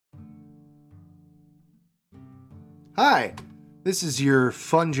Hi, this is your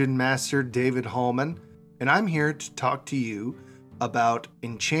Fungin Master, David Hallman, and I'm here to talk to you about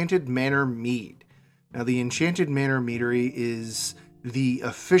Enchanted Manor Mead. Now, the Enchanted Manor Meadery is the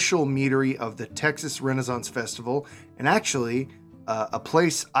official meadery of the Texas Renaissance Festival, and actually, a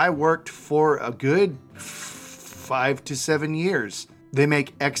place I worked for a good 5 to 7 years. They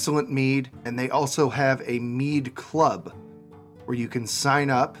make excellent mead, and they also have a mead club where you can sign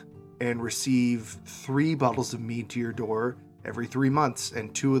up and receive 3 bottles of mead to your door every 3 months.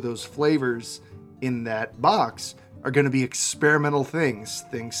 And 2 of those flavors in that box are going to be experimental things.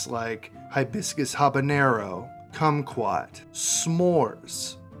 Things like hibiscus habanero, kumquat,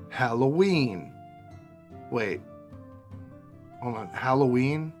 s'mores, Halloween. Wait, hold on,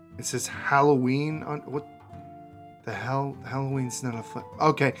 Halloween? It says Halloween on, what the hell? Halloween's not a fun.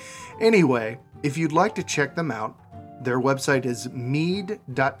 Okay, anyway, if you'd like to check them out, their website is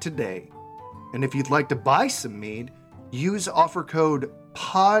mead.today. And if you'd like to buy some mead, use offer code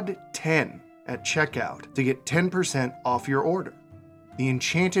POD10 at checkout to get 10% off your order. The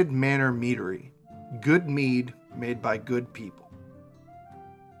Enchanted Manor Meadery. Good mead made by good people.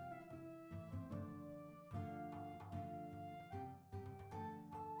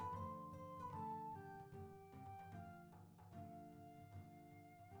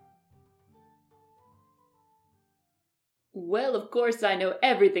 Well, of course I know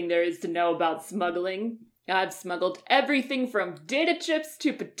everything there is to know about smuggling. I've smuggled everything from data chips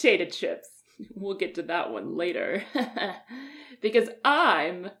to potato chips. We'll get to that one later. Because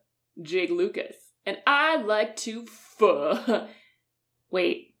I'm Jake Lucas, and I like to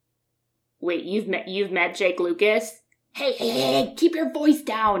Wait, you've met Jake Lucas? Hey, keep your voice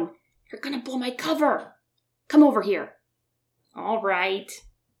down. You're gonna blow my cover. Come over here. All right,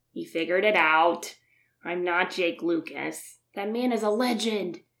 you figured it out. I'm not Jake Lucas. That man is a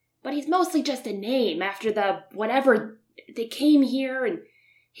legend. But he's mostly just a name after the whatever. They came here and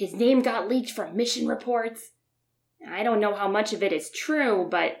his name got leaked from mission reports. I don't know how much of it is true,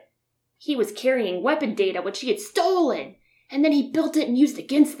 but he was carrying weapon data which he had stolen. And then he built it and used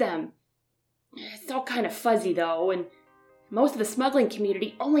against them. It's all kind of fuzzy though, and most of the smuggling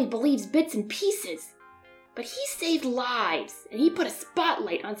community only believes bits and pieces. But he saved lives, and he put a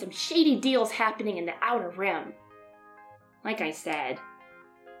spotlight on some shady deals happening in the Outer Rim. Like I said,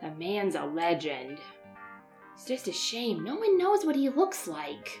 the man's a legend. It's just a shame no one knows what he looks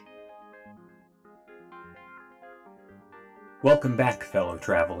like. Welcome back, fellow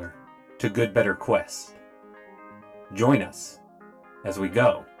traveler, to Good Better Quest. Join us as we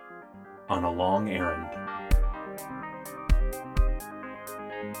go on a long errand.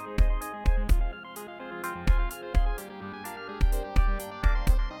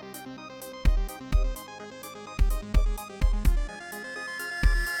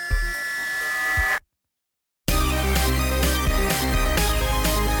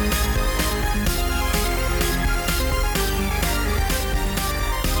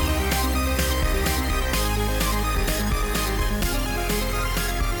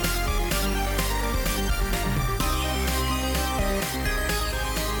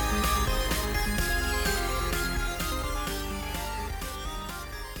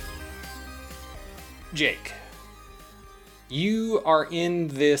 Jake, you are in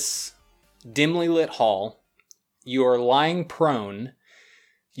this dimly lit hall. You are lying prone.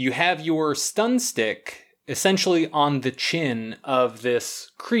 You have your stun stick essentially on the chin of this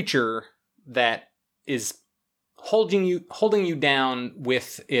creature that is holding you down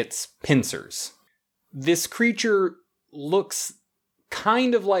with its pincers. This creature looks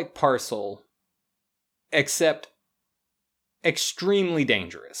kind of like Parcel, except extremely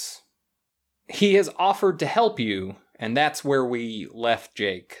dangerous. He has offered to help you, and that's where we left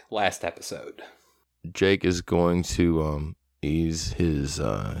Jake last episode. Jake is going to ease his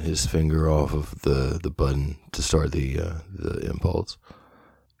finger off of the button to start the impulse.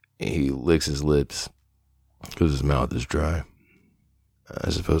 He licks his lips because his mouth is dry. I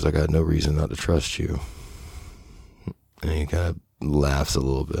suppose I got no reason not to trust you. And he kind of laughs a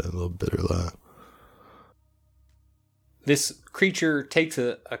little bit, a little bitter laugh. This creature takes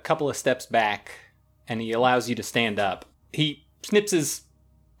a couple of steps back, and he allows you to stand up. He snips his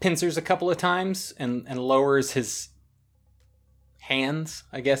pincers a couple of times and lowers his hands,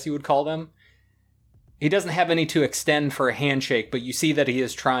 I guess you would call them. He doesn't have any to extend for a handshake, but you see that he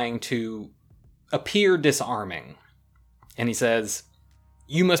is trying to appear disarming. And he says,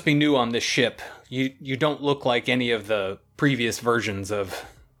 "You must be new on this ship. You don't look like any of the previous versions of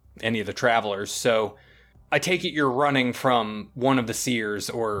any of the travelers, so I take it you're running from one of the seers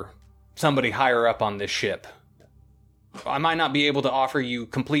or somebody higher up on this ship. I might not be able to offer you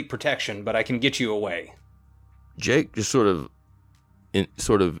complete protection, but I can get you away." Jake just sort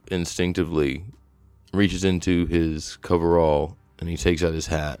of instinctively reaches into his coverall and he takes out his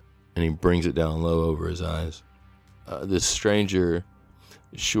hat and he brings it down low over his eyes. This stranger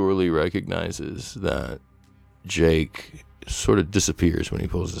surely recognizes that Jake sort of disappears when he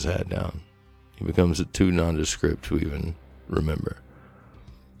pulls his hat down. He becomes too nondescript to even remember.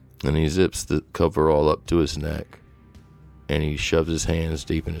 And he zips the coverall up to his neck and he shoves his hands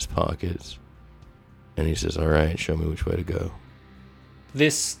deep in his pockets and he says, "All right, show me which way to go."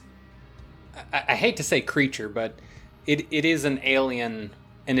 This, I hate to say creature, but it is an alien,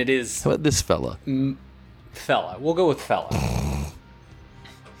 and it is... How about this fella? Fella. We'll go with fella.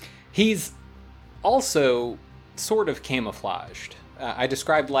 He's also sort of camouflaged. I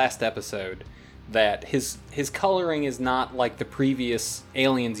described last episode that his coloring is not like the previous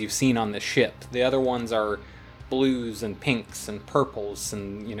aliens you've seen on the ship. The other ones are blues and pinks and purples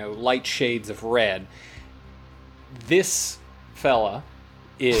and, light shades of red. This fella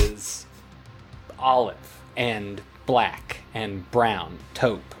is olive and black and brown,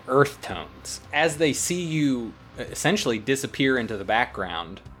 taupe, earth tones. As they see you essentially disappear into the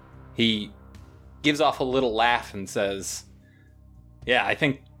background, he gives off a little laugh and says, "Yeah, I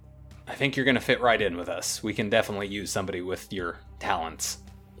think you're going to fit right in with us. We can definitely use somebody with your talents."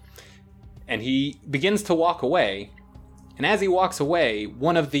 And he begins to walk away. And as he walks away,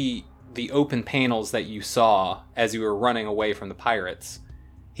 one of the open panels that you saw as you were running away from the pirates,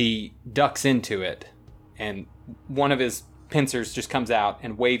 he ducks into it, and one of his pincers just comes out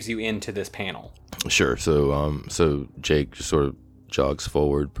and waves you into this panel. Sure. So Jake just sort of jogs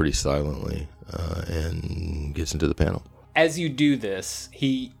forward pretty silently and gets into the panel. As you do this,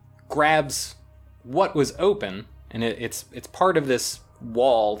 he grabs what was open, and it's part of this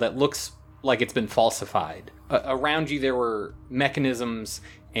wall that looks like it's been falsified. Around you there were mechanisms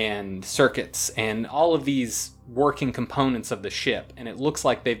and circuits and all of these working components of the ship, and it looks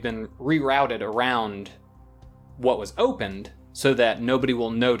like they've been rerouted around what was opened so that nobody will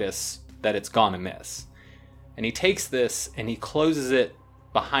notice that it's gone amiss. And he takes this and he closes it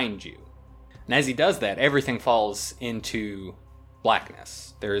behind you. And as he does that, everything falls into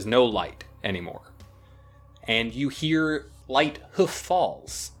blackness. There is no light anymore. And you hear light hoof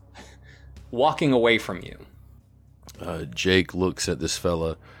falls walking away from you. Jake looks at this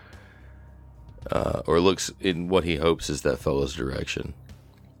fella, or looks in what he hopes is that fella's direction.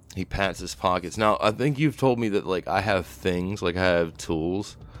 He pats his pockets. Now, I think you've told me that, I have things, I have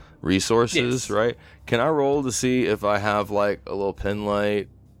tools, resources, Yes. right? Can I roll to see if I have, a little pen light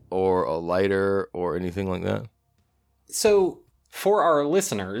or a lighter or anything like that? So, for our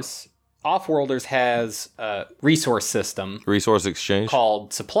listeners, Offworlders has a resource system Resource exchange?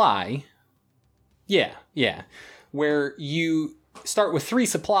 called Supply. Yeah. Where you start with 3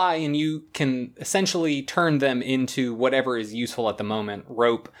 supply and you can essentially turn them into whatever is useful at the moment.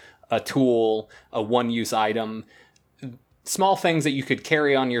 Rope, a tool, a one-use item. Small things that you could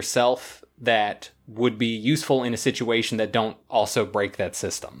carry on yourself that would be useful in a situation that don't also break that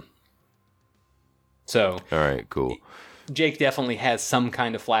system. So, All right, cool. Jake definitely has some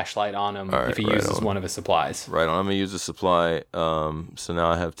kind of flashlight on him All right, if he right uses on. one of his supplies. Right on. I'm going to use a supply. So now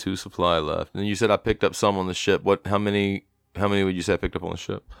I have 2 supply left. And you said I picked up some on the ship. How many would you say I picked up on the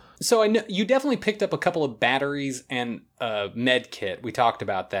ship? So I know you definitely picked up a couple of batteries and a med kit. We talked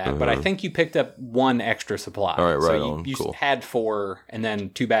about that, but I think you picked up 1 extra supply. All right, right so on. You Cool. had 4 and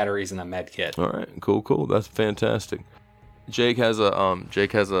then 2 batteries and a med kit. All right, cool. That's fantastic. Jake has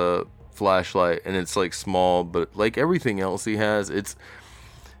a flashlight, and it's small, but like everything else he has, it's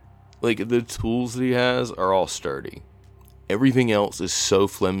the tools that he has are all sturdy. Everything else is so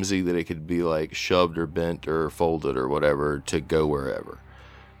flimsy that it could be shoved or bent or folded or whatever to go wherever.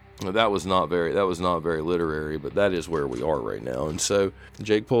 Now, that was not very literary, but that is where we are right now. And so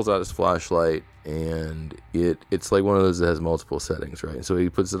Jake pulls out his flashlight, and it's one of those that has multiple settings, right? So he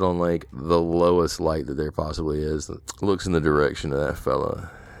puts it on the lowest light that there possibly is, looks in the direction of that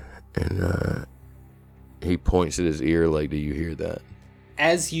fella, and he points at his ear do you hear that?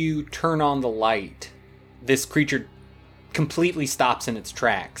 As you turn on the light, this creature completely stops in its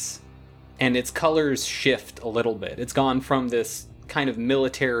tracks, and its colors shift a little bit. It's gone from this kind of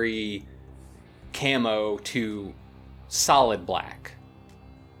military camo to solid black.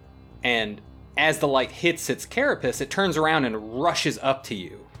 And as the light hits its carapace, it turns around and rushes up to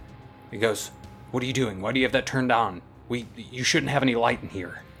you. It goes, "What are you doing? Why do you have that turned on? You shouldn't have any light in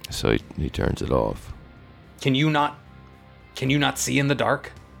here." So he turns it off. Can you not see in the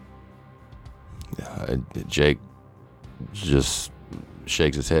dark? Jake just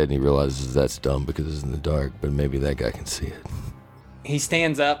shakes his head and he realizes that's dumb because it's in the dark, but maybe that guy can see it. He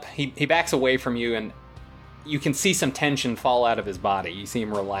stands up, he backs away from you, and you can see some tension fall out of his body. You see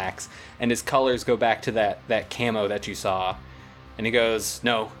him relax, and his colors go back to that camo that you saw. And he goes,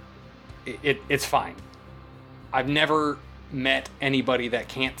 "No, it's fine. I've never met anybody that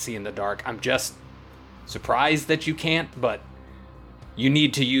can't see in the dark. I'm just surprised that you can't, but you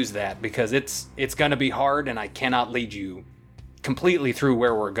need to use that because it's gonna be hard, and I cannot lead you completely through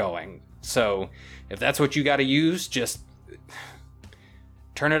where we're going. So if that's what you gotta use, just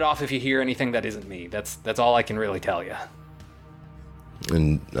turn it off if you hear anything that isn't me. That's all I can really tell you."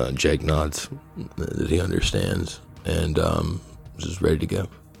 And Jake nods that he understands and is just ready to go.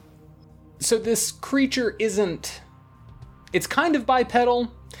 So this creature isn't... It's kind of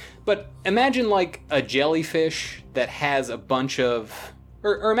bipedal, but imagine like a jellyfish that has a bunch of...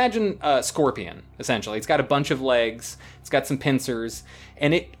 Or imagine a scorpion, essentially. It's got a bunch of legs, it's got some pincers,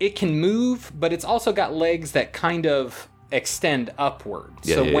 and it can move, but it's also got legs that kind of extend upward.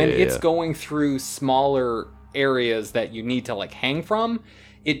 When it's going through smaller areas that you need to like hang from,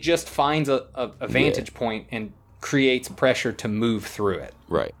 it just finds a vantage point and creates pressure to move through it.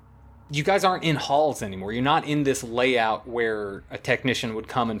 Right. You guys aren't in halls anymore. You're not in this layout where a technician would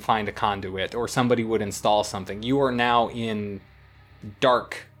come and find a conduit or somebody would install something. You are now in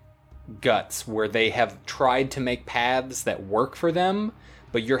dark guts where they have tried to make paths that work for them,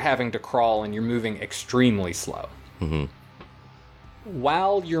 but you're having to crawl and you're moving extremely slow. Mm-hmm.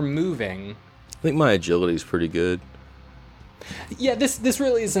 While you're moving... I think my agility is pretty good. Yeah, this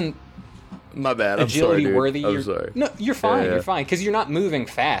really isn't... My bad. Agility I'm sorry, worthy. I'm sorry. No, you're fine. Yeah. You're fine because you're not moving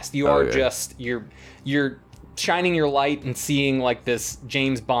fast. You are just you're shining your light and seeing like this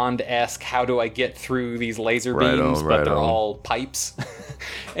James Bond-esque. How do I get through these laser beams? But they're all pipes,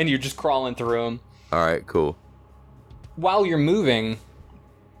 and you're just crawling through them. All right, cool. While you're moving,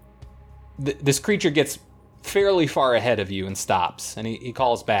 this creature gets fairly far ahead of you and stops, and he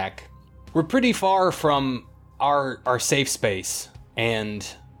calls back. We're pretty far from our safe space, and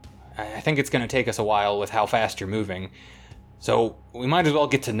I think it's going to take us a while with how fast you're moving. So we might as well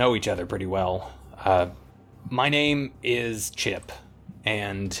get to know each other pretty well. My name is Chip,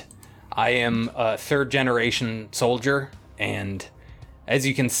 and I am a third-generation soldier, and as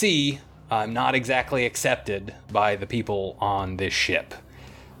you can see, I'm not exactly accepted by the people on this ship.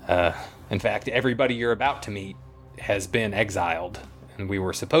 In fact, everybody you're about to meet has been exiled, and we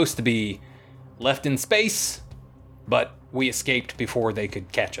were supposed to be left in space, but we escaped before they could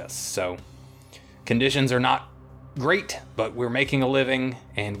catch us. So conditions are not great, but we're making a living,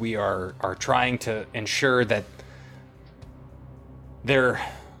 and we are trying to ensure that their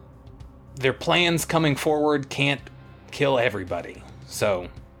plans coming forward can't kill everybody. So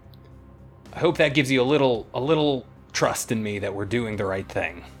I hope that gives you a little trust in me that we're doing the right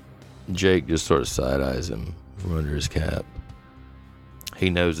thing. Jake just sort of side-eyes him from under his cap. He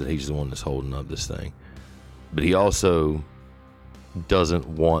knows that he's the one that's holding up this thing. But he also doesn't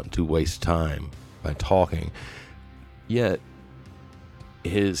want to waste time by talking. Yet,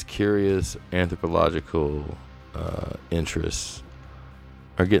 his curious anthropological interests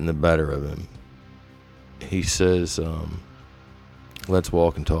are getting the better of him. He says, let's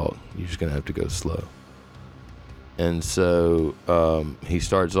walk and talk. You're just going to have to go slow. And so he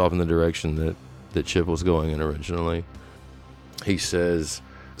starts off in the direction that Chip was going in originally. He says,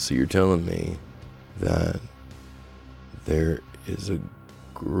 so you're telling me that there is a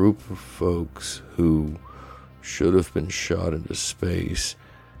group of folks who should have been shot into space,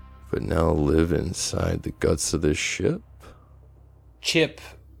 but now live inside the guts of this ship? Chip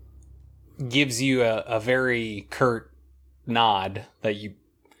gives you a very curt nod that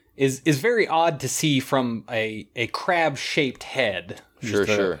is very odd to see from a crab-shaped head.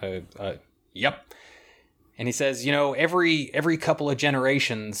 Sure. Yep. And he says, every couple of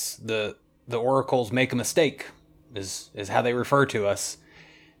generations, the oracles make a mistake, is how they refer to us.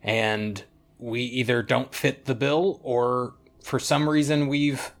 And we either don't fit the bill, or for some reason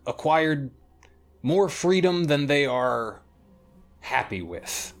we've acquired more freedom than they are happy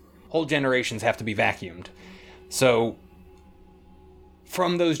with. Whole generations have to be vacuumed. So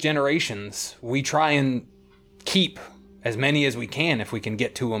from those generations, we try and keep as many as we can if we can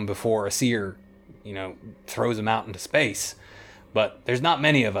get to them before a seer, throws them out into space. But there's not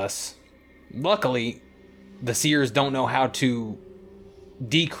many of us. Luckily, the seers don't know how to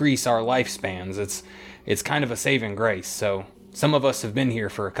decrease our lifespans. It's kind of a saving grace. So some of us have been here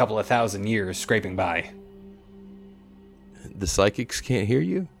for a couple of thousand years, scraping by. The psychics can't hear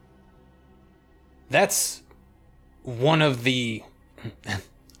you? That's one of the...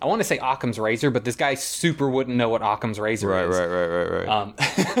 I want to say Occam's razor, but this guy super wouldn't know what Occam's razor is. Right.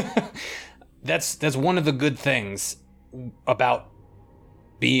 That's one of the good things about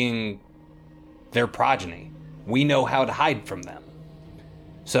being their progeny. we know how to hide from them.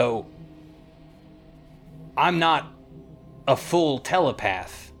 So, I'm not a full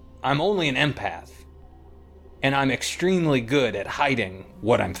telepath. I'm only an empath. And I'm extremely good at hiding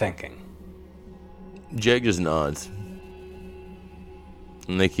what I'm thinking. Jake just nods.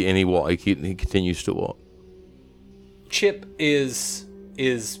 And he continues to walk. Chip is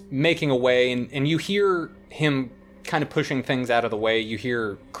making a way, and you hear him kind of pushing things out of the way. You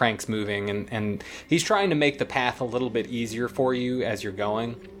hear cranks moving, and he's trying to make the path a little bit easier for you as you're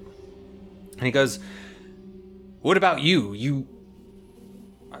going. And he goes, "What about you?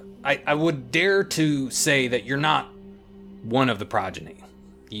 I would dare to say that you're not one of the progeny.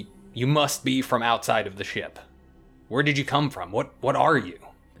 You must be from outside of the ship. Where did you come from? What are you?"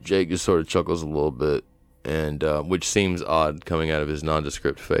 Jake just sort of chuckles a little bit, and which seems odd coming out of his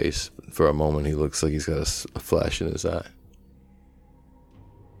nondescript face. For a moment, he looks like he's got a flash in his eye.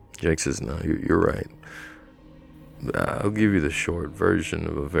 Jake says, "No, you're right. I'll give you the short version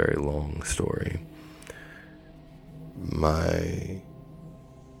of a very long story. My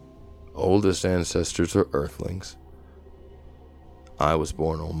oldest ancestors are Earthlings. I was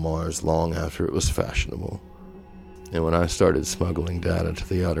born on Mars long after it was fashionable. And when I started smuggling data to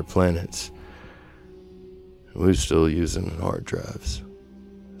the outer planets, we were still using hard drives.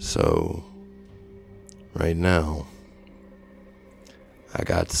 So, right now, I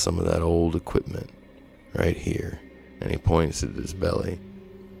got some of that old equipment right here." And he points at his belly.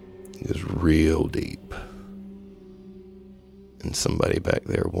 It goes real deep. And somebody back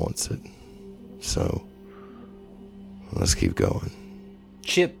there wants it. So, let's keep going.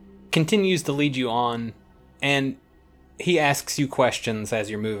 Chip continues to lead you on, and he asks you questions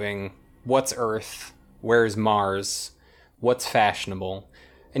as you're moving. What's Earth? Where's Mars? What's fashionable?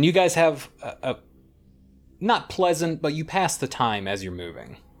 And you guys have a not pleasant, but you pass the time as you're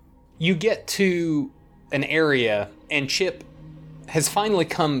moving. You get to an area, and Chip has finally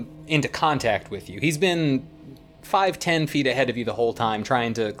come into contact with you. He's been 5-10 feet ahead of you the whole time,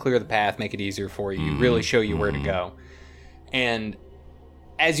 trying to clear the path, make it easier for you, really show you where to go. And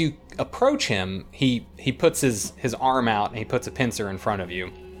as you approach him, he puts his arm out and he puts a pincer in front of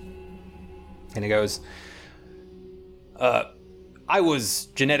you. And he goes, I was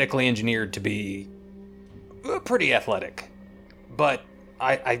genetically engineered to be pretty athletic, but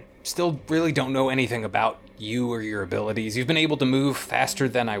I still really don't know anything about you or your abilities. You've been able to move faster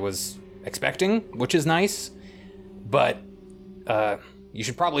than I was expecting, which is nice, but you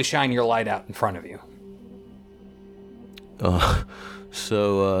should probably shine your light out in front of you.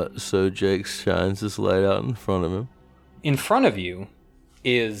 So Jake shines his light out in front of him. In front of you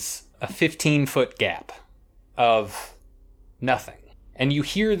is a 15-foot gap of nothing. And you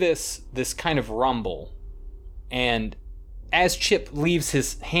hear this kind of rumble. And as Chip leaves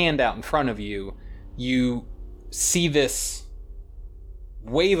his hand out in front of you, you see this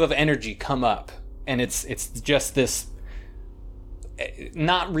wave of energy come up. And it's just this,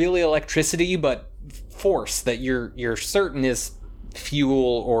 not really electricity, but force that you're certain is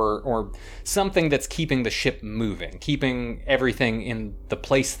fuel or something that's keeping the ship moving, keeping everything in the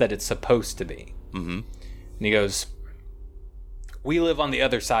place that it's supposed to be. Mm-hmm. And he goes, we live on the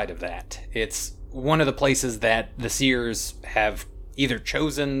other side of that. It's one of the places that the Seers have either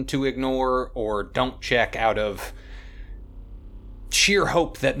chosen to ignore or don't check out of sheer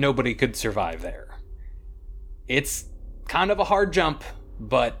hope that nobody could survive there. It's kind of a hard jump,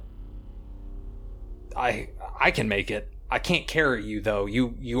 but I can make it. I can't carry you, though.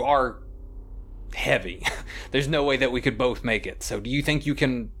 You are heavy. There's no way that we could both make it. So do you think you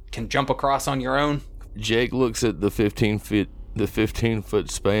can jump across on your own? Jake looks at the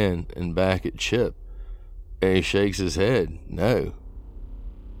 15-foot span and back at Chip, and he shakes his head. No.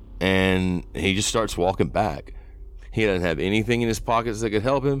 And he just starts walking back. He doesn't have anything in his pockets that could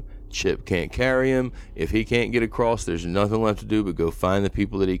help him. Chip can't carry him. If he can't get across, there's nothing left to do but go find the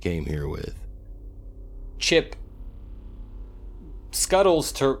people that he came here with. Chip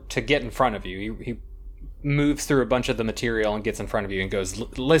scuttles to get in front of you. He moves through a bunch of the material and gets in front of you and goes,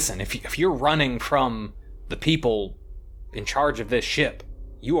 listen, if you're running from the people in charge of this ship,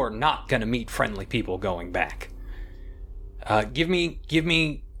 you are not going to meet friendly people going back. Give me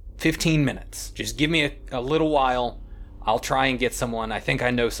 15 minutes. Just give me a little while. I'll try and get someone. I think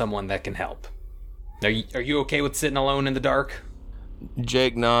I know someone that can help. Are you okay with sitting alone in the dark?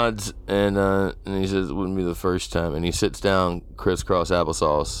 Jake nods and he says it wouldn't be the first time. And he sits down crisscross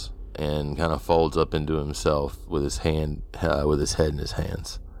applesauce and kind of folds up into himself with his head in his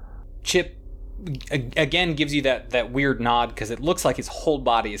hands. Chip again gives you that weird nod because it looks like his whole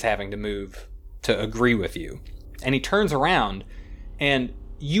body is having to move to agree with you. And he turns around and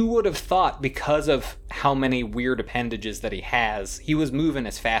you would have thought, because of how many weird appendages that he has, he was moving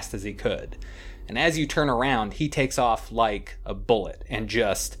as fast as he could. And as you turn around, he takes off like a bullet and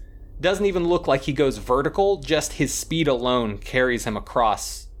just doesn't even look like he goes vertical. Just his speed alone carries him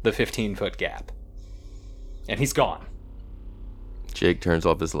across the 15-foot gap. And he's gone. Jake turns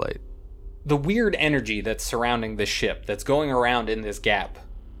off his light. The weird energy that's surrounding this ship, that's going around in this gap,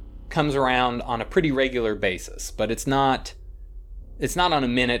 comes around on a pretty regular basis, but it's not on a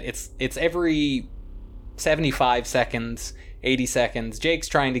minute. It's every 75 seconds, 80 seconds. Jake's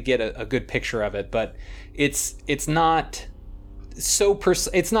trying to get a good picture of it, but it's not so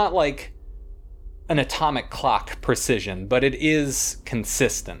it's not like an atomic clock precision, but it is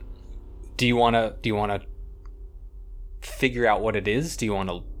consistent. Do you want to figure out what it is? Do you want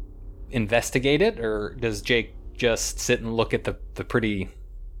to investigate it, or does Jake just sit and look at the pretty...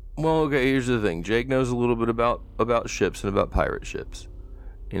 Well, okay, here's the thing. Jake knows a little bit about ships and about pirate ships.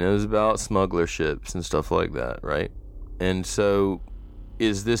 He knows about smuggler ships and stuff like that, right? And so,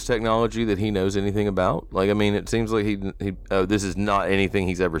 is this technology that he knows anything about? Like, I mean, it seems like this is not anything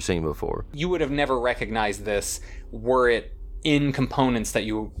he's ever seen before. You would have never recognized this were it in components that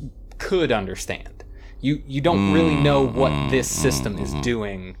you could understand. You don't really know what this system is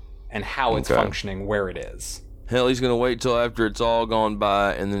doing and how it's functioning, where it is. Hell, he's going to wait till after it's all gone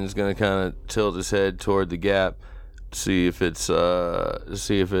by, and then he's going to kind of tilt his head toward the gap, see if it's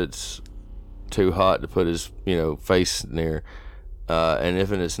too hot to put his face near, and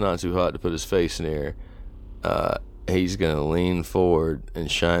if it's not too hot to put his face near, he's going to lean forward and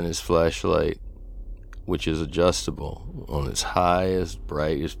shine his flashlight, which is adjustable, on its highest,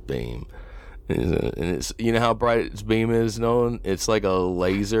 brightest beam. And it's how bright its beam is, Nolan? It's like a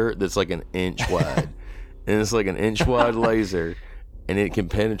laser that's like an inch wide. And it's like an inch wide laser, and it can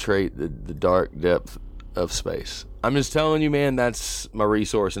penetrate the dark depth of space. I'm just telling you, man, that's my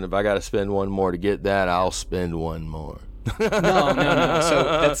resource, and if I got to spend one more to get that, I'll spend one more. No.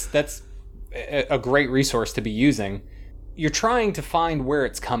 So that's a great resource to be using. You're trying to find where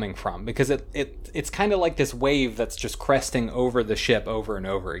it's coming from, because it's kind of like this wave that's just cresting over the ship over and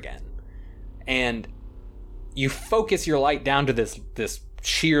over again. And you focus your light down to this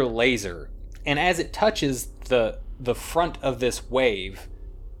sheer laser, and as it touches the front of this wave,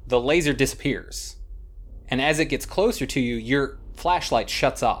 the laser disappears. And as it gets closer to you, your flashlight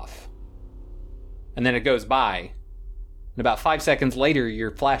shuts off. And then it goes by. And about 5 seconds later,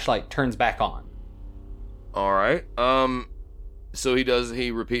 your flashlight turns back on. All right. So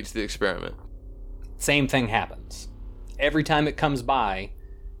he repeats the experiment. Same thing happens. Every time it comes by,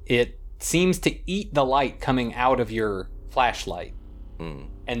 it seems to eat the light coming out of your flashlight.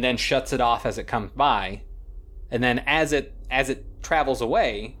 And then shuts it off as it comes by. And then as it travels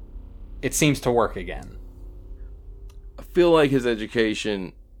away, it seems to work again. I feel like his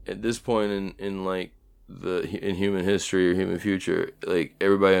education at this point in human history or human future, like,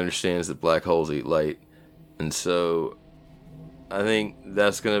 everybody understands that black holes eat light. And so I think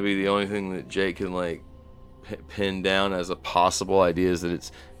that's going to be the only thing that Jake can pin down as a possible idea, is that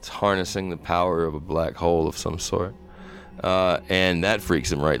it's harnessing the power of a black hole of some sort. And that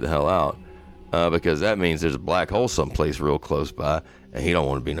freaks him right the hell out, because that means there's a black hole someplace real close by, and he don't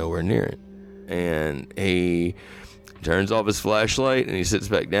want to be nowhere near it. And he turns off his flashlight, and he sits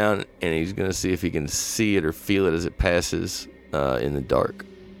back down, and he's going to see if he can see it or feel it as it passes in the dark.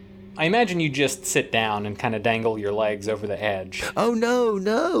 I imagine you just sit down and kind of dangle your legs over the edge. Oh,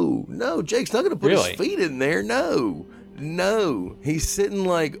 no. Jake's not going to put his feet in there, No, he's sitting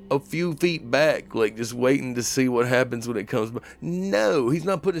like a few feet back, like just waiting to see what happens when it comes by. No, he's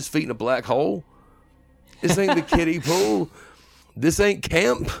not putting his feet in a black hole. This ain't the kiddie pool. This ain't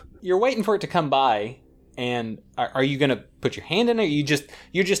camp. You're waiting for it to come by, and are you gonna put your hand in it? Or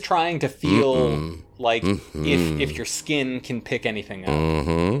you're just trying to feel like if your skin can pick anything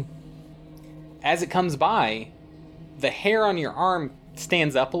up. As it comes by, the hair on your arm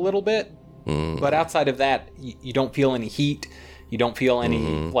stands up a little bit. But outside of that, you don't feel any heat. You don't feel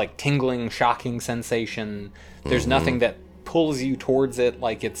any tingling, shocking sensation. There's nothing that pulls you towards it,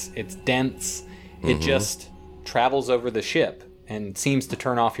 like it's dense. It just travels over the ship and seems to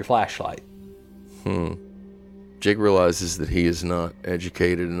turn off your flashlight. Jake realizes that he is not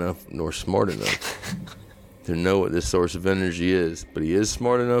educated enough nor smart enough to know what this source of energy is, but he is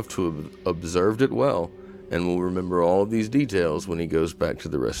smart enough to have observed it well and will remember all of these details when he goes back to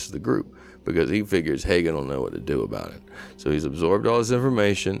the rest of the group, because he figures Hagen will know what to do about it. So he's absorbed all this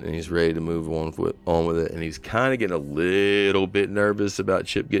information, and he's ready to move on with it, and he's kind of getting a little bit nervous about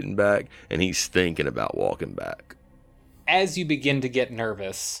Chip getting back, and he's thinking about walking back. As you begin to get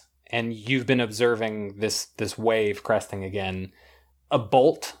nervous, and you've been observing this wave cresting again, a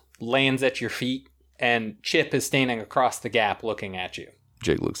bolt lands at your feet, and Chip is standing across the gap looking at you.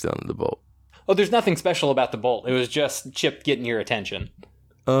 Jake looks down at the bolt. Oh, there's nothing special about the bolt. It was just Chip getting your attention.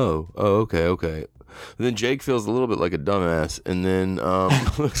 Oh, okay. Then Jake feels a little bit like a dumbass, and then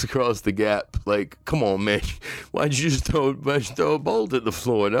looks across the gap like, "Come on, man! Why'd you just throw a bolt at the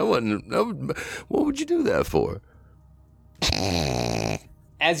floor? What would you do that for?"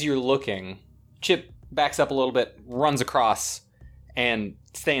 As you're looking, Chip backs up a little bit, runs across, and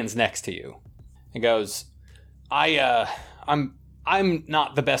stands next to you, and goes, "I'm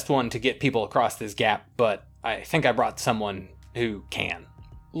not the best one to get people across this gap, but I think I brought someone who can."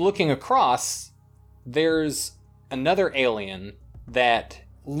 Looking across, there's another alien that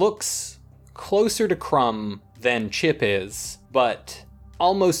looks closer to Crumb than Chip is, but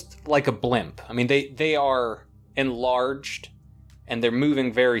almost like a blimp. I mean, they are enlarged, and they're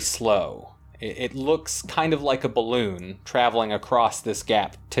moving very slow. It looks kind of like a balloon traveling across this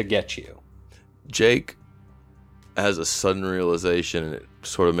gap to get you. Jake has a sudden realization, and it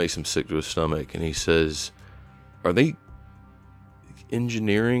sort of makes him sick to his stomach, and he says, "Are they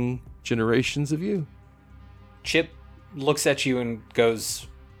engineering generations of you?" Chip looks at you and goes,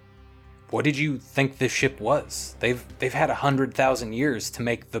 "What did you think this ship was? They've had 100,000 years to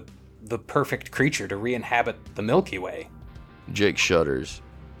make the perfect creature to re-inhabit the Milky Way." Jake shudders.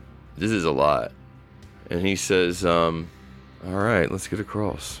 This is a lot. And he says, "All right, let's get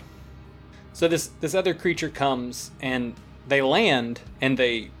across." So this other creature comes, and they land, and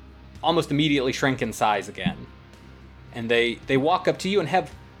they almost immediately shrink in size again. And they walk up to you and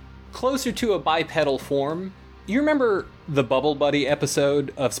have closer to a bipedal form. You remember the Bubble Buddy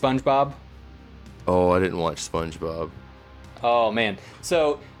episode of SpongeBob? Oh, I didn't watch SpongeBob. Oh man.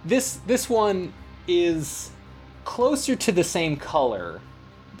 So this one is closer to the same color,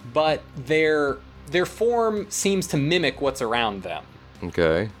 but their form seems to mimic what's around them.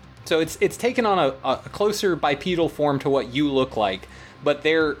 Okay. So it's taken on a closer bipedal form to what you look like, but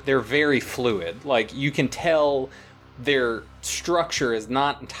they're very fluid. Like, you can tell their structure is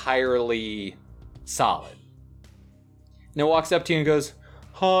not entirely solid. And it walks up to you and goes,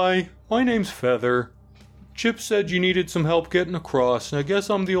 "Hi, my name's Feather. Chip said you needed some help getting across, and I guess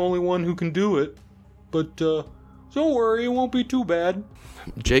I'm the only one who can do it. But don't worry, it won't be too bad."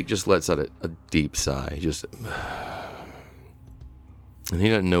 Jake just lets out a deep sigh. And he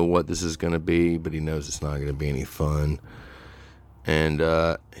doesn't know what this is going to be, but he knows it's not going to be any fun. And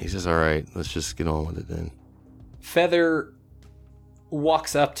he says, "All right, let's just get on with it then." Feather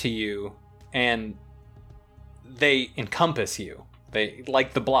walks up to you, and they encompass you. They,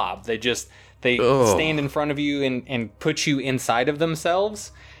 like the Blob, they stand in front of you and put you inside of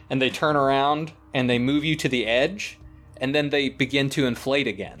themselves, and they turn around and they move you to the edge, and then they begin to inflate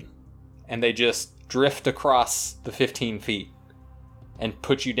again. And they just drift across the 15 feet and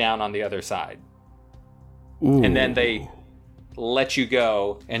put you down on the other side. Ooh. And then they let you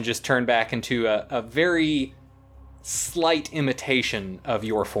go and just turn back into a very slight imitation of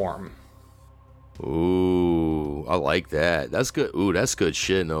your form. Ooh, I like that. That's good. Ooh, that's good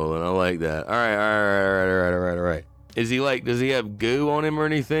shit, Nolan. I like that. All right. Does he have goo on him or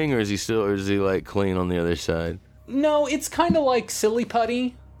anything, or is he like clean on the other side? No, it's kind of like silly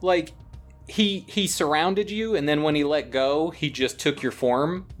putty. Like, he surrounded you, and then when he let go, he just took your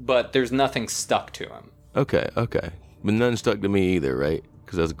form, but there's nothing stuck to him. Okay. But none stuck to me either, right?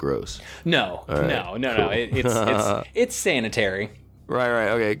 Because that's gross. No, right, no. It's sanitary. Right.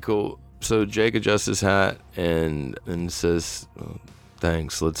 Okay, cool. So Jake adjusts his hat and says,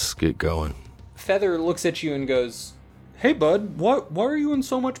 "Thanks, let's get going." Feather looks at you and goes, "Hey, bud, why are you in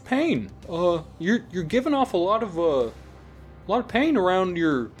so much pain? You're giving off a lot of pain around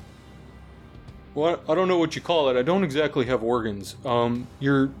your, what, I don't know what you call it. I don't exactly have organs.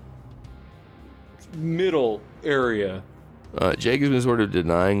 Your middle area." Jake has been sort of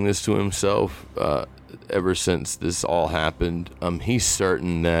denying this to himself ever since this all happened. He's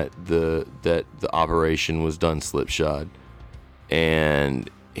certain that the operation was done slipshod, and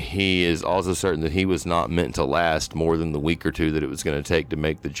he is also certain that he was not meant to last more than the week or two that it was going to take to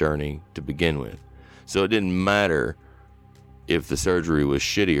make the journey to begin with. So it didn't matter if the surgery was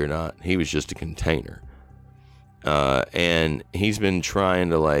shitty or not. He was just a container. And he's been trying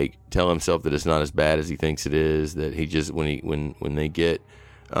to like tell himself that it's not as bad as he thinks it is, that he just when he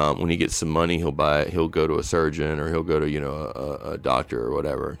gets some money, he'll go to a surgeon, or he'll go to a doctor or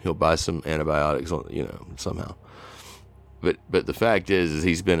whatever. He'll buy some antibiotics somehow. But the fact is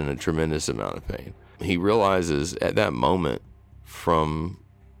he's been in a tremendous amount of pain. He realizes at that moment, from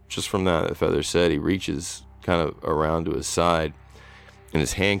that Feather said, he reaches kind of around to his side, and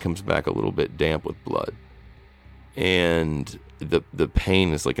his hand comes back a little bit damp with blood. And the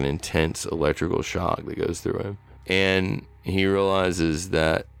pain is like an intense electrical shock that goes through him. And he realizes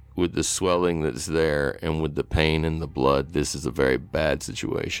that with the swelling that's there and with the pain and the blood, this is a very bad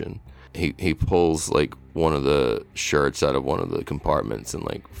situation. He pulls like one of the shirts out of one of the compartments and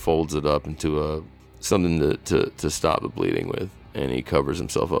like folds it up into something to stop the bleeding with, and he covers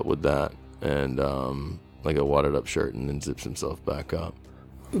himself up with that and like a wadded up shirt, and then zips himself back up.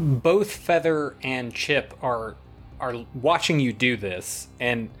 Both Feather and Chip are watching you do this,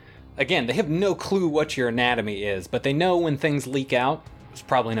 and again, they have no clue what your anatomy is, but they know when things leak out, it's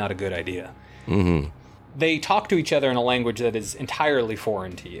probably not a good idea. Mm-hmm. They talk to each other in a language that is entirely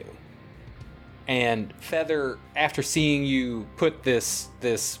foreign to you. And Feather, after seeing you put this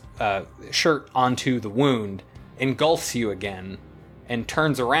shirt onto the wound, engulfs you again and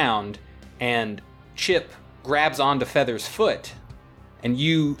turns around, and Chip grabs onto Feather's foot, and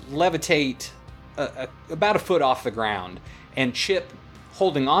you levitate about a foot off the ground, and Chip,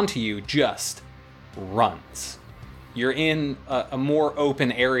 holding onto you, just runs. You're in a more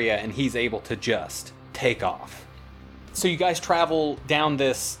open area, and he's able to just take off. So you guys travel down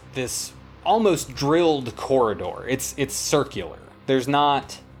this almost drilled corridor. It's circular. There's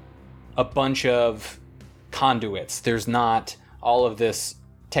not a bunch of conduits. There's not all of this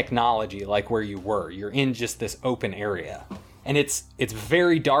technology like where you were. You're in just this open area. And it's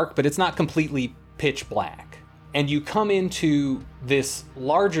very dark, but it's not completely pitch black. And you come into this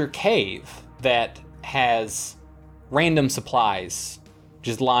larger cave that has random supplies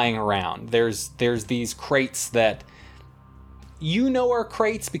just lying around. There's these crates that you know are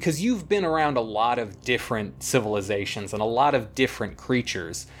crates because you've been around a lot of different civilizations and a lot of different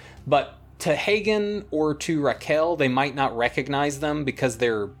creatures. But to Hagen or to Raquel, they might not recognize them because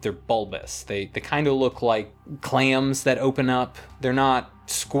they're bulbous. They kind of look like clams that open up. They're not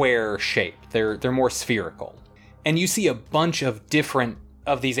square shaped. They're more spherical. And you see a bunch of different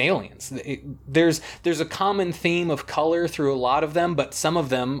of these aliens. There's a common theme of color through a lot of them, but some of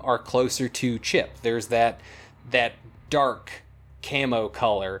them are closer to Chip. There's that dark camo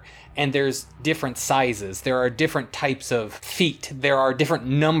color, and there's different sizes. There are different types of feet. There are different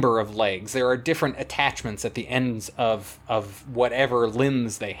number of legs. There are different attachments at the ends of whatever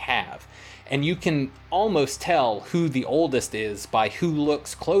limbs they have. And you can almost tell who the oldest is by who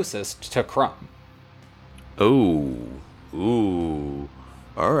looks closest to Crumb. Oh, ooh,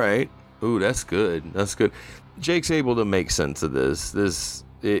 all right. Ooh, that's good. That's good. Jake's able to make sense of this.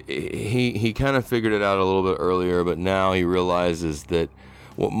 He kind of figured it out a little bit earlier, but now he realizes that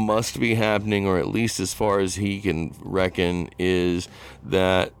what must be happening, or at least as far as he can reckon, is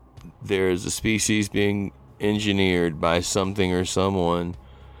that there's a species being engineered by something or someone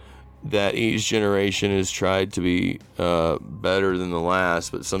that each generation has tried to be better than the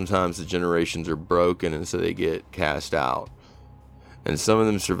last, but sometimes the generations are broken and so they get cast out. And some of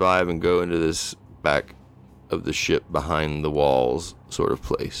them survive and go into this back of the ship behind the walls sort of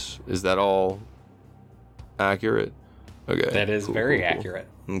place. Is that all accurate? Okay. That is cool, very accurate.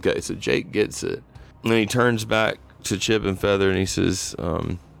 Okay, so Jake gets it. And then he turns back to Chip and Feather and he says,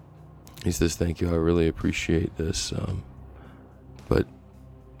 thank you, I really appreciate this. But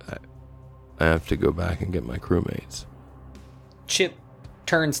I have to go back and get my crewmates. Chip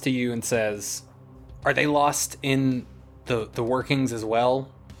turns to you and says, are they lost in the workings as well?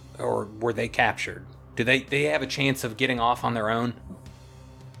 Or were they captured? Do they have a chance of getting off on their own?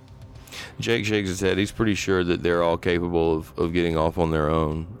 Jake shakes his head. He's pretty sure that they're all capable of getting off on their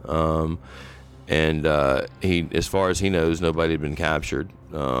own. And he, as far as he knows, nobody had been captured.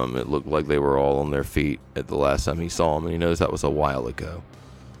 It looked like they were all on their feet at the last time he saw them, and he knows that was a while ago.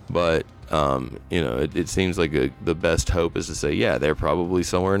 But it seems like the best hope is to say, yeah, they're probably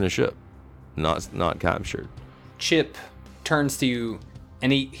somewhere in the ship, not captured. Chip turns to you,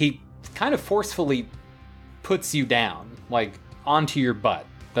 and he kind of forcefully puts you down, like onto your butt,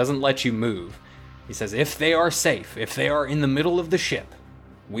 doesn't let you move. He says, if they are safe, if they are in the middle of the ship,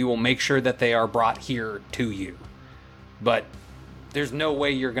 we will make sure that they are brought here to you. But there's no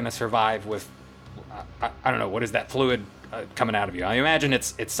way you're going to survive with, I don't know, what is that fluid coming out of you? I imagine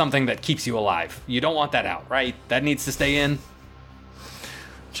it's something that keeps you alive. You don't want that out, right? That needs to stay in.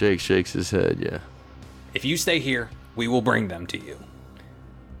 Jake shakes his head, yeah. If you stay here, we will bring them to you.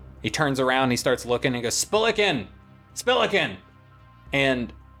 He turns around, he starts looking, and goes, Spillikin! Spillikin!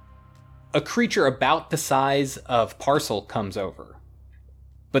 And a creature about the size of Parcel comes over.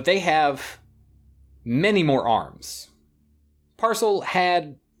 But they have many more arms. Parcel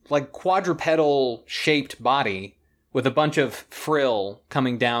had like quadrupedal shaped body with a bunch of frill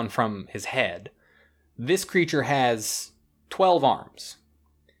coming down from his head. This creature has 12 arms.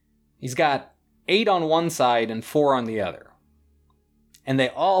 He's got 8 on one side and 4 on the other. and they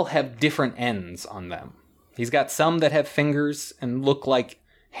all have different ends on them. He's got some that have fingers and look like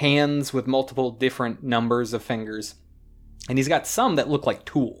hands with multiple different numbers of fingers. And he's got some that look like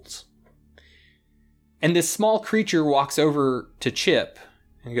tools. And this small creature walks over to Chip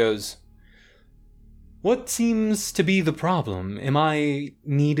and goes, "What seems to be the problem? Am I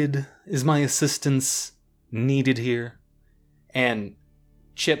needed? Is my assistance needed here?" And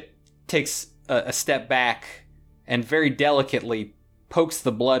Chip takes a step back and very delicately pokes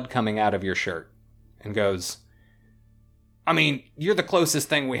the blood coming out of your shirt and goes, "I mean, you're the closest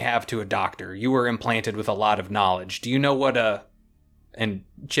thing we have to a doctor. You were implanted with a lot of knowledge. Do you know what a..." And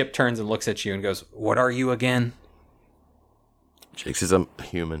Chip turns and looks at you and goes, "What are you again?" Jake says, "I'm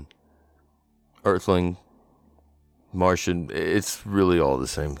human. Earthling. Martian. It's really all the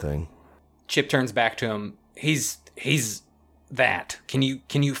same thing." Chip turns back to him. He's that. Can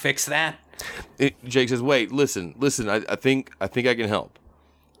you fix that?" Jake says, "Wait, listen. I think I can help."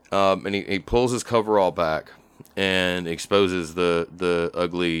 And he pulls his coverall back and exposes the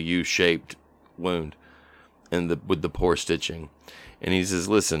ugly U-shaped wound and with the poor stitching. And he says,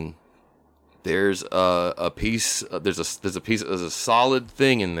 "Listen, there's a solid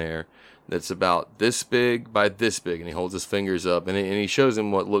thing in there that's about this big by this big." And he holds his fingers up and he shows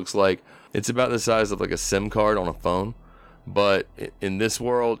him what looks like, it's about the size of like a SIM card on a phone, but in this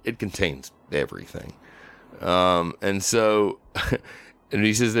world it contains everything. And so, and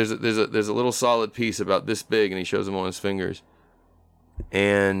he says there's a little solid piece about this big, and he shows him on his fingers,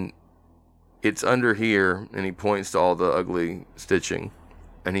 and it's under here, and he points to all the ugly stitching,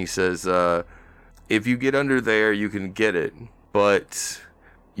 and he says, "If you get under there, you can get it, but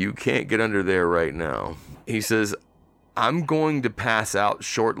you can't get under there right now." He says, "I'm going to pass out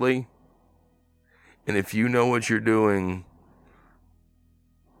shortly, and if you know what you're doing,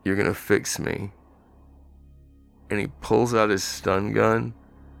 you're going to fix me." And he pulls out his stun gun,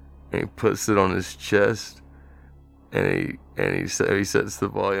 and he puts it on his chest, and he sets the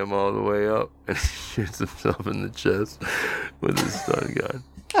volume all the way up, and he shoots himself in the chest with his stun gun.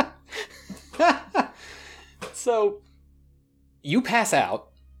 So, you pass out,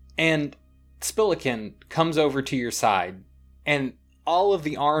 and Spillikin comes over to your side, and all of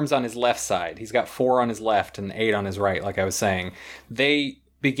the arms on his left side, he's got 4 on his left and 8 on his right, like I was saying, they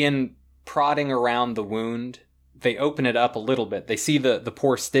begin prodding around the wound. They open it up a little bit. They see the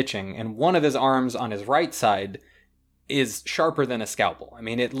poor stitching, and one of his arms on his right side is sharper than a scalpel. I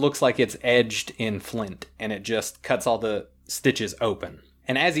mean, it looks like it's edged in flint, and it just cuts all the stitches open.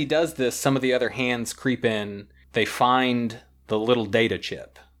 And as he does this, some of the other hands creep in. They find the little data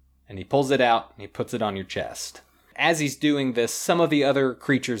chip, and he pulls it out, and he puts it on your chest. As he's doing this, some of the other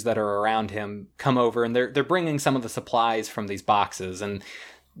creatures that are around him come over, and they're bringing some of the supplies from these boxes, and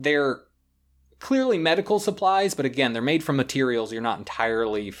they're clearly medical supplies, but again, they're made from materials you're not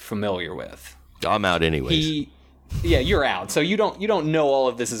entirely familiar with. I'm out anyways. Yeah, you're out, so you don't know all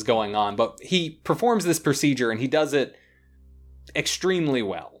of this is going on, but he performs this procedure, and he does it extremely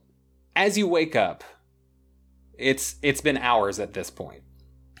well. As you wake up, it's been hours at this point,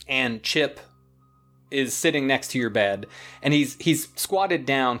 and Chip is sitting next to your bed, and he's squatted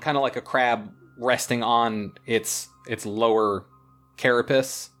down, kind of like a crab resting on its lower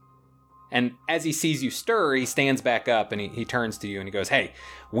carapace. And as he sees you stir, he stands back up and he turns to you and he goes, "Hey,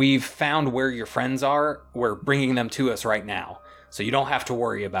 we've found where your friends are. We're bringing them to us right now. So you don't have to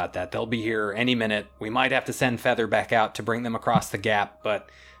worry about that. They'll be here any minute. We might have to send Feather back out to bring them across the gap, but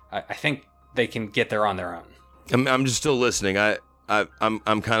I think they can get there on their own." I'm just still listening. I'm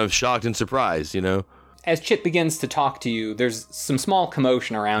kind of shocked and surprised, you know? As Chip begins to talk to you, there's some small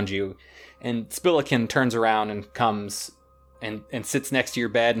commotion around you, and Spillikin turns around and comes and sits next to your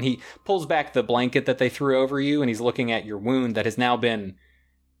bed, and he pulls back the blanket that they threw over you, and he's looking at your wound that has now been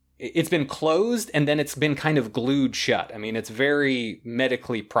closed, and then it's been kind of glued shut. I mean, it's very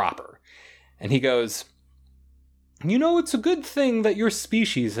medically proper. And he goes, "You know, it's a good thing that your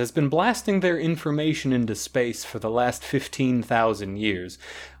species has been blasting their information into space for the last 15,000 years.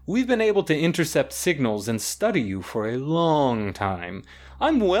 We've been able to intercept signals and study you for a long time.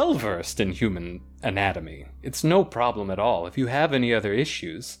 I'm well versed in human anatomy. It's no problem at all. If you have any other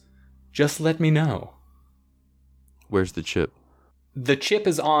issues, just let me know." Where's the chip? The chip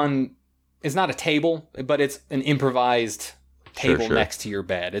is not a table, but it's an improvised table Sure. next to your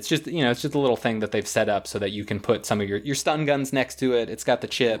bed. It's just, it's just a little thing that they've set up so that you can put some of your stun guns next to it. It's got the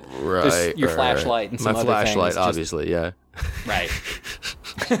chip. There's your flashlight and some other things. My flashlight, obviously, yeah. Right.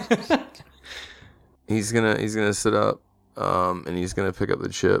 He's gonna sit up, and he's gonna pick up the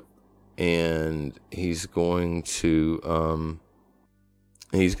chip, and he's going to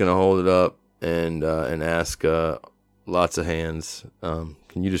hold it up and ask, lots of hands. Can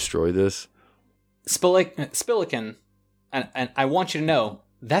you destroy this? Spillikin, and I want you to know,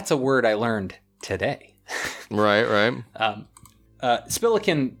 that's a word I learned today. Right.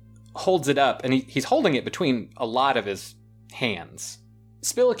 Spillikin holds it up, and he's holding it between a lot of his hands.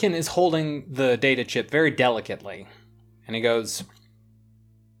 Spillikin is holding the data chip very delicately, and he goes,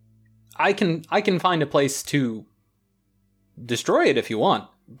 I can find a place to destroy it if you want,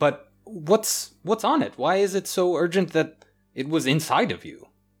 but what's on it? Why is it so urgent that it was inside of you?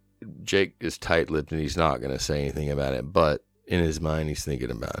 Jake is tight-lipped, and he's not going to say anything about it, but in his mind, he's thinking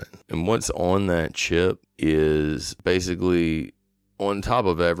about it. And what's on that chip is basically on top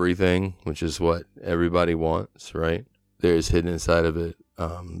of everything, which is what everybody wants, right? There's hidden inside of it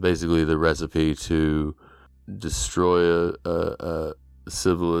basically the recipe to destroy a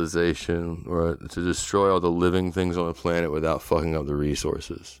civilization, or to destroy all the living things on the planet without fucking up the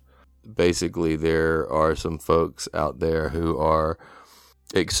resources. Basically, there are some folks out there who are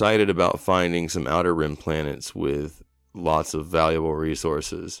excited about finding some outer rim planets with lots of valuable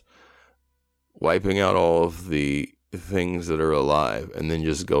resources, wiping out all of the things that are alive, and then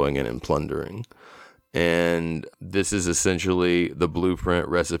just going in and plundering. And this is essentially the blueprint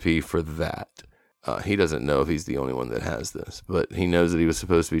recipe for that. He doesn't know if he's the only one that has this, but he knows that he was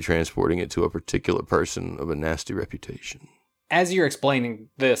supposed to be transporting it to a particular person of a nasty reputation. As you're explaining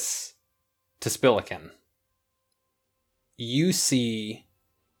this to Spillikin, you see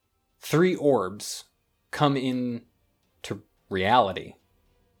 3 orbs come in to reality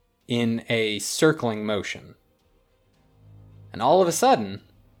in a circling motion. And all of a sudden,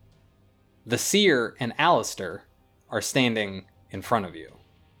 the Seer and Alistair are standing in front of you.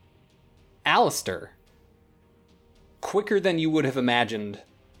 Alistair, quicker than you would have imagined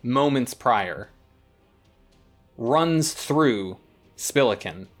moments prior, runs through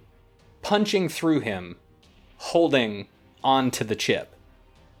Spillikin, punching through him, holding onto the chip,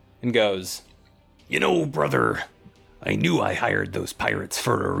 and goes, "You know, brother, I knew I hired those pirates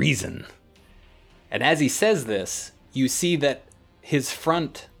for a reason." And as he says this, you see that his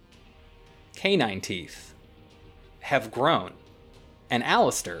front canine teeth have grown, and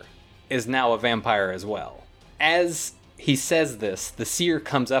Alistair is now a vampire as well. As he says this, the Seer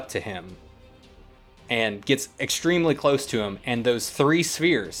comes up to him and gets extremely close to him, and those 3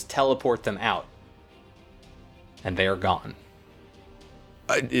 spheres teleport them out. And they are gone.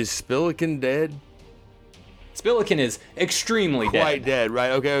 Is Spillikin dead? Spillikin is extremely dead. Quite dead,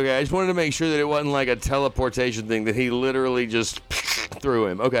 right? Okay. I just wanted to make sure that it wasn't like a teleportation thing, that he literally just threw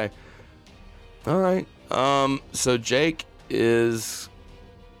him. Okay. All right. So Jake is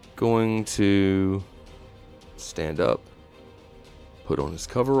going to stand up, put on his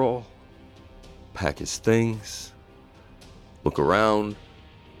coverall, pack his things, look around,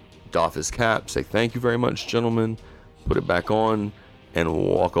 doff his cap, say thank you very much, gentlemen, put it back on, and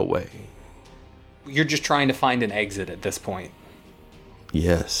walk away. You're just trying to find an exit at this point.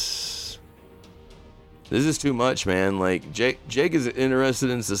 Yes. This is too much, man. Like, Jake is interested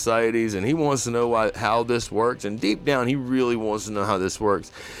in societies, and he wants to know how this works. And deep down, he really wants to know how this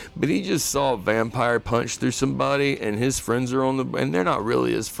works. But he just saw a vampire punch through somebody, and his friends are and they're not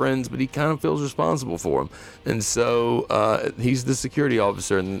really his friends, but he kind of feels responsible for them. And so he's the security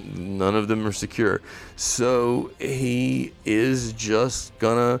officer, and none of them are secure. So he is just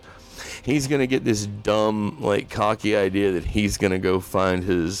he's gonna get this dumb, like, cocky idea that he's gonna go find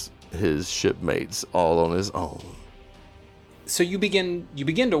his shipmates all on his own. So you begin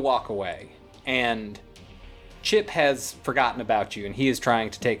to walk away, and Chip has forgotten about you, and he is trying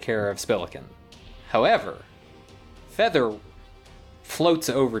to take care of Spillikin. However, Feather floats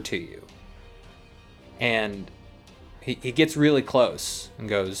over to you, and he gets really close and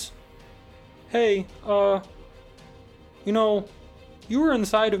goes, "Hey, you were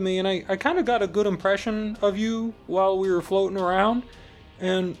inside of me, and I kind of got a good impression of you while we were floating around.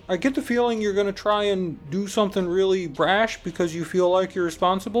 And I get the feeling you're going to try and do something really brash because you feel like you're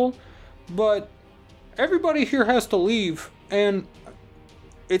responsible. But everybody here has to leave, and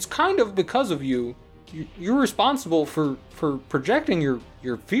it's kind of because of you. You're responsible for projecting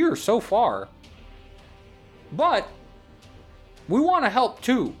your fear so far. But we want to help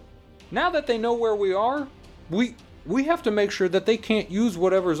too. Now that they know where we are, we have to make sure that they can't use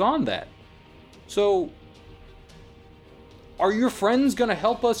whatever's on that. So, are your friends going to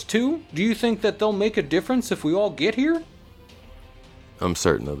help us too? Do you think that they'll make a difference if we all get here?" I'm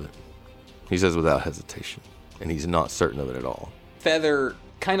certain of it. He says without hesitation, and he's not certain of it at all. Feather,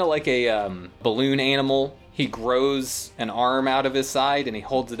 kind of like a balloon animal, he grows an arm out of his side and he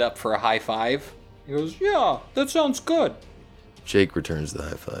holds it up for a high five. He goes, "Yeah, that sounds good." Jake returns the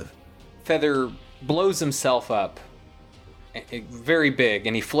high five. Feather blows himself up very big,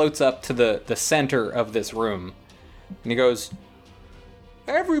 and he floats up to the center of this room. And he goes,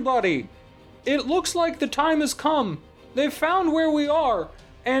 "Everybody, it looks like the time has come. They've found where we are,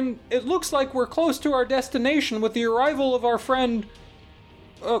 and it looks like we're close to our destination with the arrival of our friend...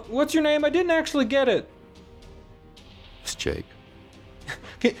 what's your name? I didn't actually get it." It's Jake.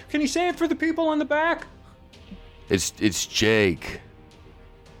 Can you say it for the people in the back? It's Jake.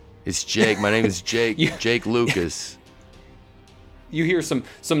 It's Jake. My name is Jake. Jake Lucas. You hear some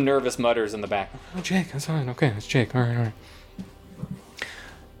nervous mutters in the back. "Oh, Jake, that's fine. Okay, it's Jake. All right.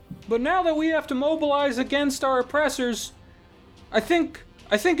 But now that we have to mobilize against our oppressors, I think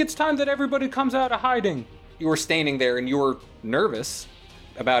it's time that everybody comes out of hiding." You were standing there and you were nervous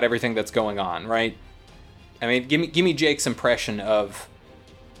about everything that's going on, right? I mean, give me Jake's impression of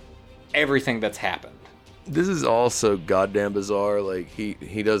everything that's happened. This is all so goddamn bizarre. Like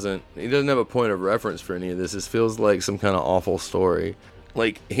he doesn't have a point of reference for any of this. This feels like some kind of awful story.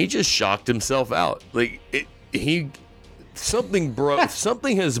 Like he just shocked himself out. Like something broke.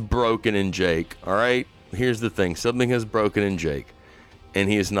 Something has broken in Jake. All right. Here's the thing. Something has broken in Jake, and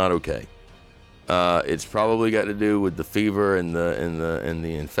he is not okay. It's probably got to do with the fever and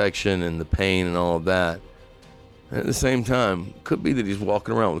the infection and the pain and all of that. At the same time, could be that he's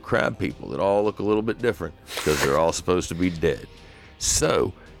walking around with crab people that all look a little bit different because they're all supposed to be dead.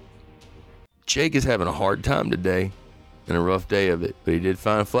 So, Jake is having a hard time today and a rough day of it, but he did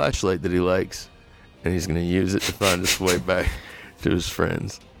find a flashlight that he likes, and he's going to use it to find his way back to his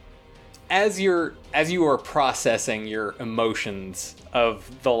friends. As you are processing your emotions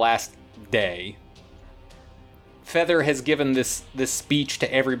of the last day, Feather has given this speech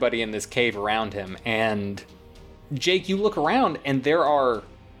to everybody in this cave around him, and Jake, you look around and there are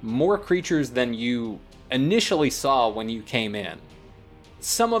more creatures than you initially saw when you came in.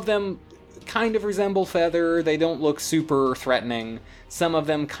 Some of them kind of resemble Feather. They don't look super threatening. Some of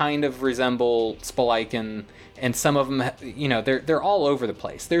them kind of resemble Spalaken, and some of them, they're all over the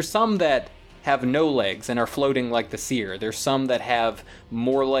place. There's some that have no legs and are floating like the seer. There's some that have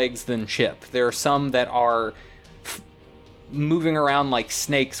more legs than Chip. There are some that are moving around like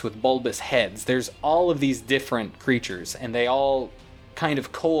snakes with bulbous heads. There's all of these different creatures, and they all kind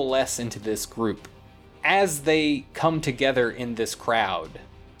of coalesce into this group. As they come together in this crowd,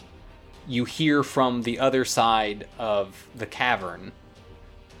 you hear from the other side of the cavern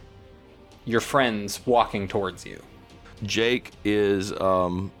your friends walking towards you. Jake is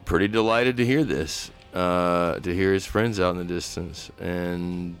pretty delighted to hear this, to hear his friends out in the distance,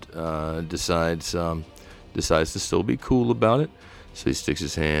 and decides to still be cool about it. So he sticks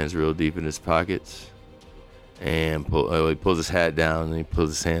his hands real deep in his pockets and he pulls his hat down, and he pulls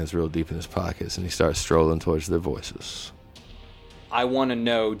his hands real deep in his pockets, and he starts strolling towards their voices. I want to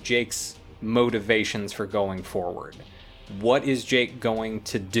know Jake's motivations for going forward. What is Jake going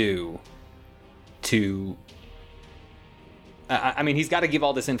to do to... I mean, he's got to give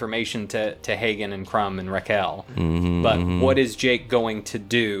all this information to Hagen and Crumb and Raquel, but what is Jake going to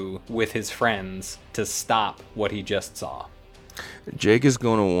do with his friends to stop what he just saw? Jake is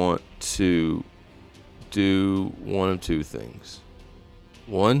going to want to do one of two things.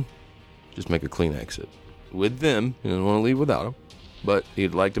 One, just make a clean exit. With them, he doesn't want to leave without them, but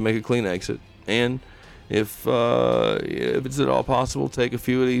he'd like to make a clean exit. And if it's at all possible, take a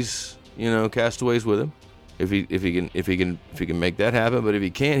few of these, castaways with him. If he can make that happen, but if he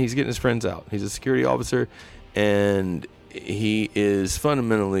can't, he's getting his friends out. He's a security officer, and he is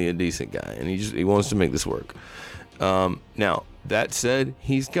fundamentally a decent guy, and he wants to make this work. Now that said,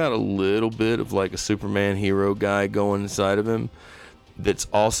 he's got a little bit of like a Superman hero guy going inside of him that's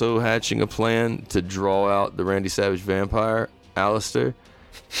also hatching a plan to draw out the Randy Savage vampire, Alistair,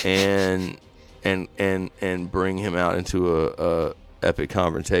 and bring him out into a epic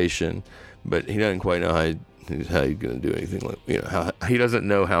confrontation. But he doesn't quite know how he's going to do anything like, how he doesn't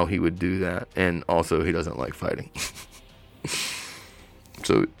know how he would do that. And also he doesn't like fighting.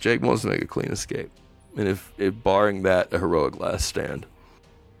 So Jake wants to make a clean escape. And if barring that, a heroic last stand.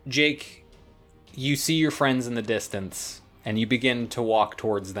 Jake, you see your friends in the distance, and you begin to walk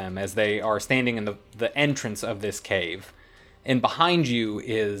towards them as they are standing in the entrance of this cave. And behind you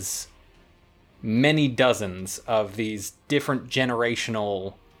is many dozens of these different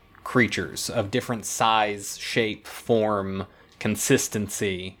generational creatures of different size, shape, form,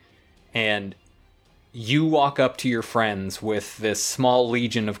 consistency. And you walk up to your friends with this small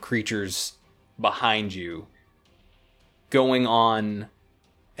legion of creatures behind you, going on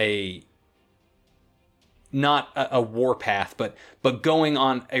not a warpath, but going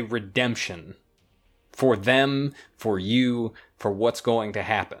on a redemption for them, for you, for what's going to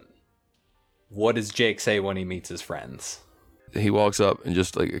happen. What does Jake say when he meets his friends? he walks up and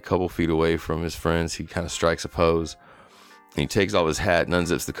just like a couple feet away from his friends, he kind of strikes a pose. And he takes off his hat and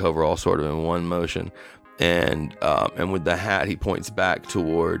unzips the cover all sort of in one motion. And with the hat, he points back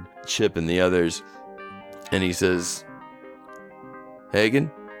toward Chip and the others. And he says,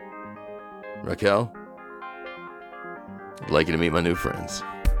 Hagen, Raquel, I'd like you to meet my new friends.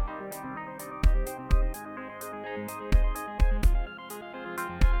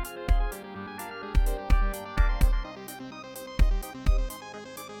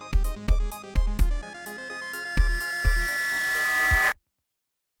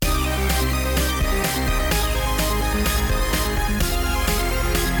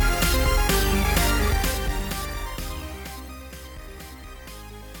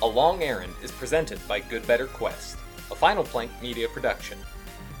 A Long Errand is presented by Good Better Quest, a Final Plank media production.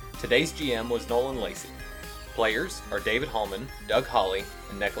 Today's GM was Nolan Lacey. Players are David Hallman, Doug Hawley,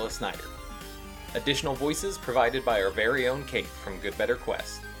 and Nicholas Snyder. Additional voices provided by our very own Kate from Good Better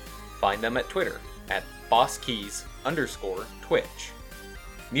Quest. Find them at Twitter at bosskeys_Twitch.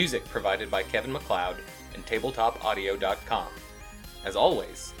 Music provided by Kevin MacLeod and tabletopaudio.com. As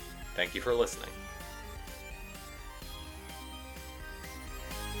always, thank you for listening.